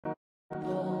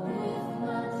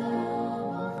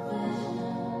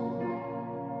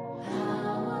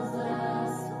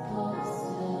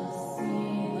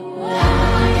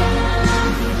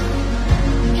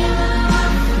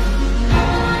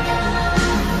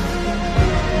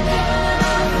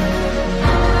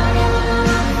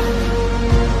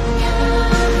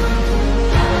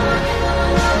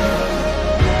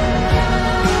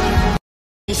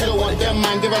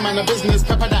them man a business.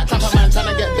 Pepper that trapper man,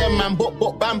 tryna get them man.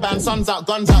 Book, bam, bam, sons out,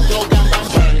 guns out, girl, bam,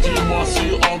 bam.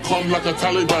 EMRC, I'll come like a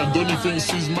Taliban. Don't you think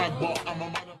she's mad, but I'm a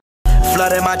mad.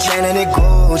 Flooded my chain and it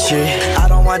Gucci. I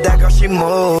don't want that girl, she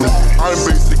move. I'm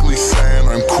basically saying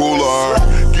I'm cooler.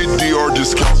 Get DR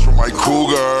discounts for my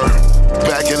cougar.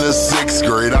 Back in the 6th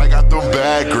grade, I got them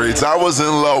bad grades. I was in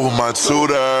love with my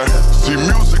tutor. See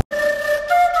music.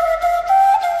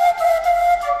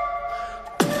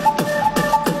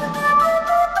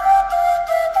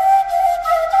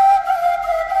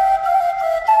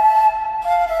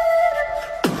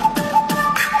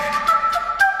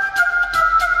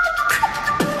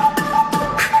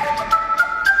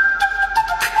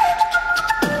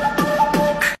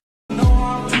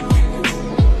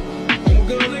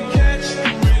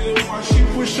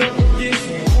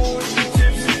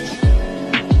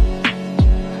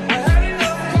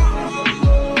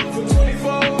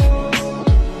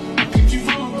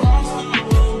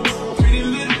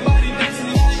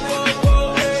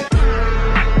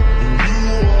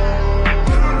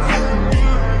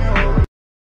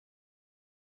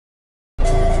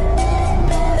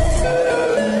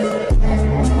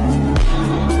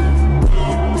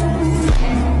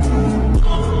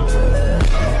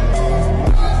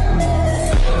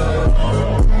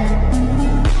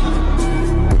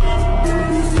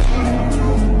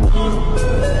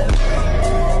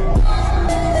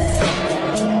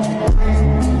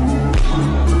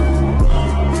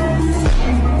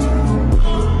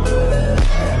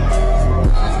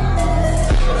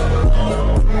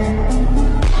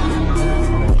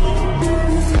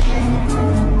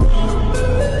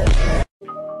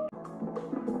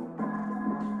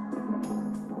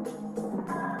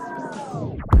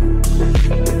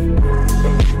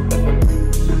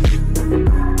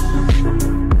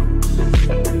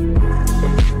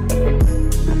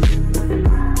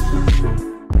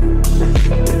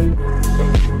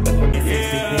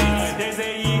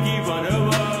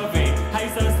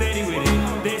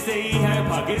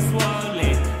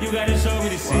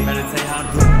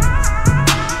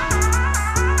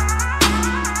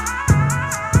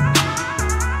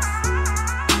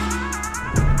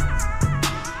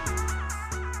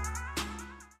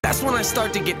 That's when I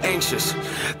start to get anxious.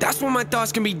 That's when my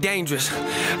thoughts can be dangerous.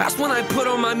 That's when I put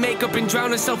on my makeup and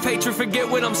drown in self-hatred. Forget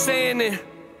what I'm saying and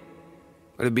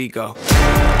where the beat go?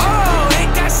 Oh,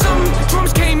 ain't that something?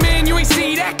 Drums came in, you ain't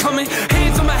see that coming.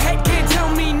 Hands on my head, can't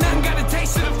tell me nothing. Got a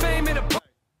taste of the fame and a...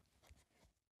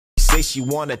 Say she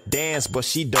wanna dance, but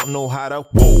she don't know how to.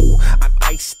 Whoa, I'm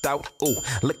iced out, ooh,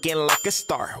 looking like a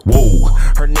star. Whoa,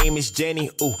 her name is Jenny,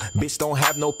 ooh, bitch don't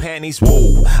have no panties.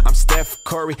 Whoa, I'm Steph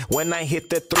Curry, when I hit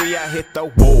the 3, I hit the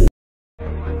whoa.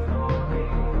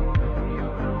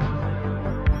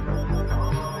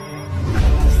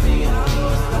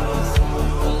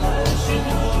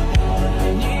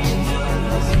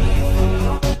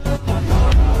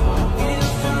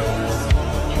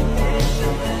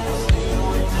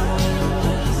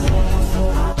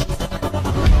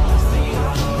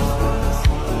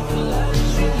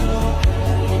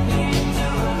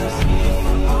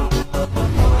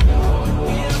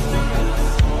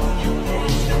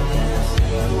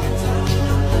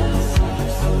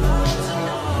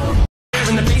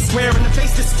 Swear in the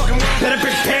face this fucking world. Better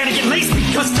prepare to get laced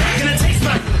because they're gonna taste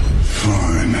my...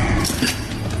 Fine.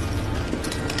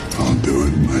 I'll do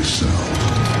it myself.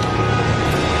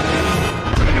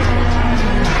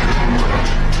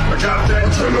 I got that.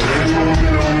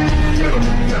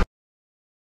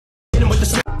 With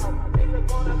the...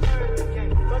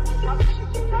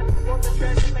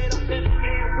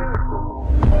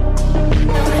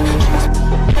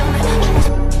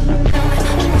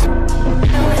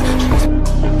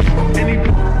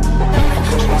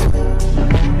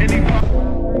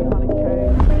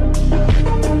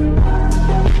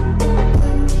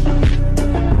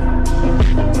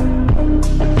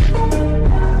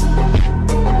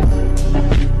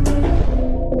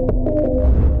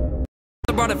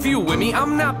 A few with me,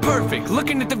 I'm not perfect.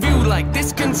 Looking at the view like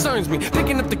this concerns me.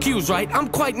 Picking up the cues right, I'm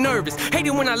quite nervous.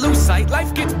 Hating when I lose sight,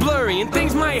 life gets blurry and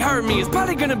things might hurt me. It's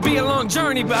probably gonna be a long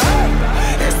journey, but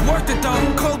hey, it's worth it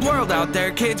though. Cold world out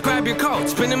there, kids, grab your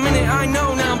coats. Been a minute, I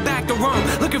know, now I'm back to Rome.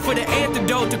 Looking for the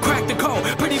antidote to crack the code.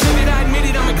 Pretty vivid, I admit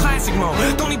it, I'm in classic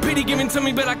mode. Don't need pity given to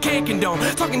me, but I can't condone.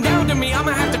 Talking down to me,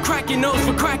 I'ma have to crack your nose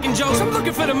for cracking jokes. I'm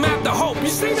looking for the map, the hope, you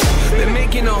see that? Been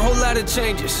making a whole lot of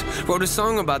changes. Wrote a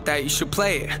song about that, you should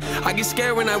play it. I get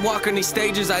scared when I walk on these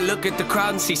stages. I look at the crowd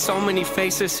and see so many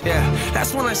faces. Yeah,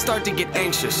 that's when I start to get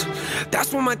anxious.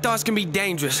 That's when my thoughts can be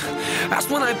dangerous. That's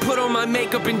when I put on my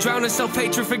makeup and drown in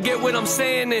self-hatred. Forget what I'm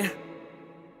saying and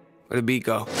where the beat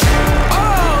go?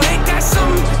 Oh, ain't that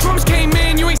some drums came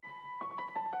in, you ain't.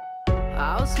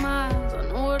 I'll smile, I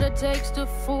know what it takes to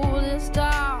fool this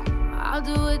town. I'll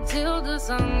do it till the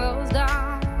sun goes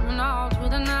down and all through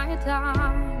the night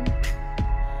time.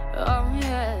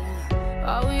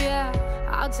 Oh yeah,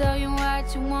 I'll tell you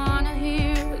what you wanna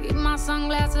hear. Keep my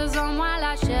sunglasses on while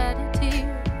I shed a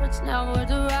tear. It's never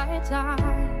the right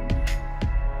time.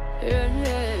 Yeah.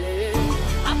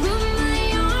 I put my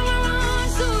arm around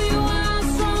so you are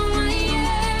strong, I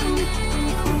am.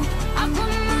 I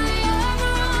put my arm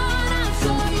around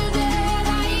so you that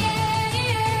I am.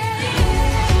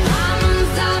 I'm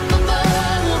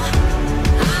unstoppable.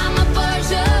 I'm a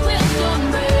Persia with storm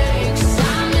breaks.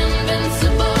 I'm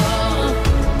invincible.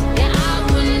 Yeah, I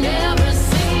win every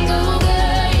single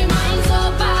game. I'm so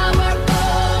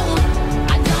powerful.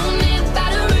 I don't need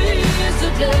batteries to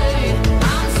play.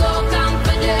 I'm so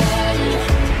confident.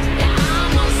 Yeah,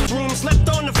 I'm a Room slept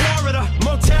on the Florida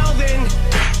motel then.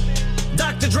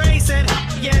 Dr. Dre said,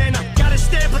 yeah, and I got a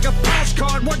stamp like a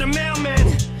postcard, word the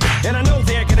mailman. And I know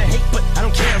they're gonna hate, but I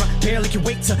don't care. I barely can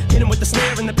wait to hit him with the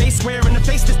snare and the bass square in the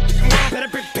face. This better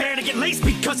prepare to get laced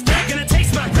because they're gonna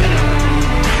taste my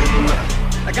venom.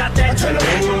 I got that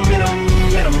adrenaline in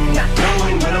 'em, not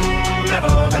knowing when I'm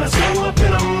never gonna slow up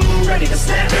in 'em. Ready to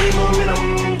snap any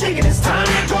momentum, thinking it's time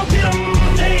to go get 'em.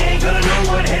 They ain't gonna know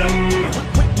what hit 'em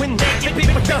when they get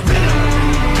beat with the venom.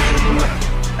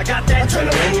 I got that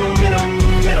adrenaline in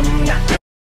 'em, not.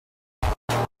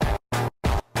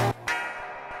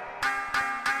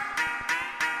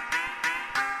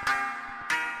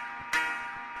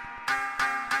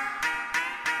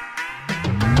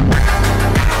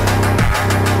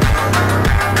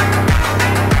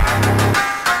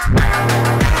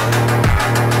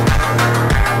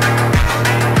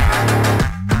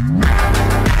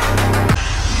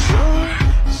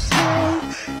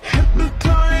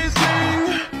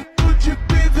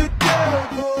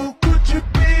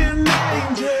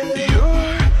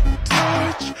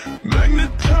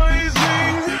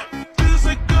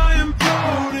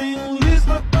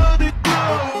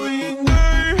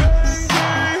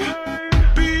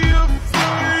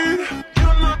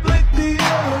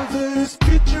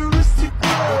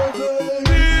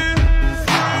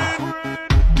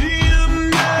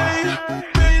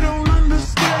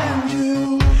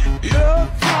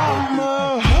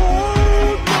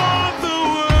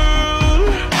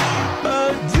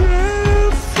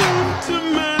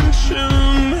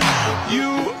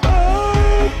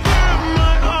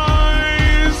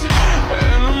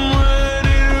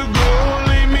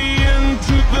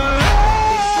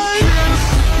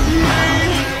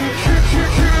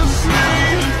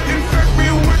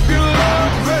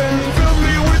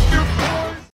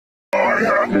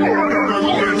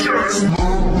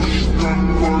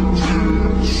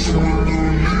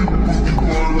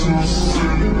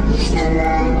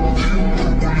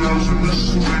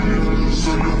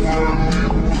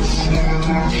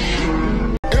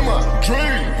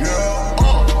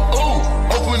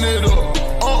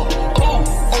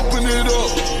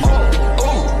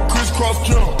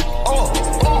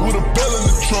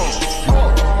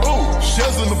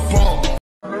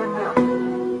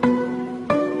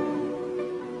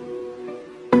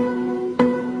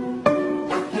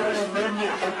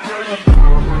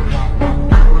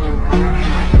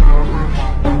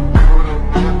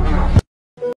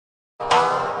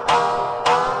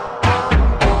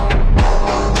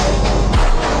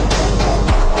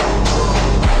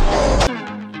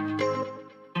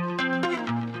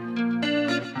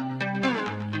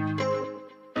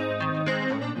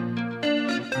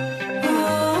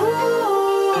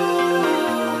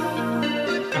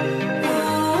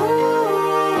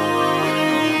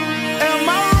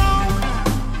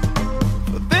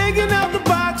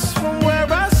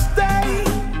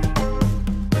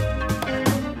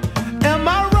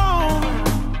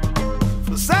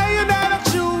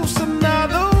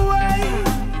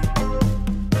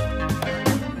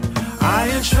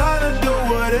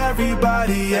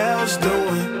 everybody else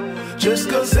doing, just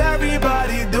cause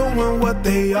everybody doing what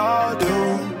they all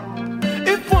do.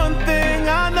 If one thing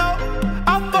I know,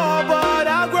 I fall but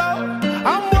I grow.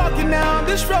 I'm walking down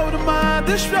this road of mine,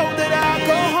 this road that I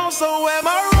go home, so am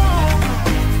I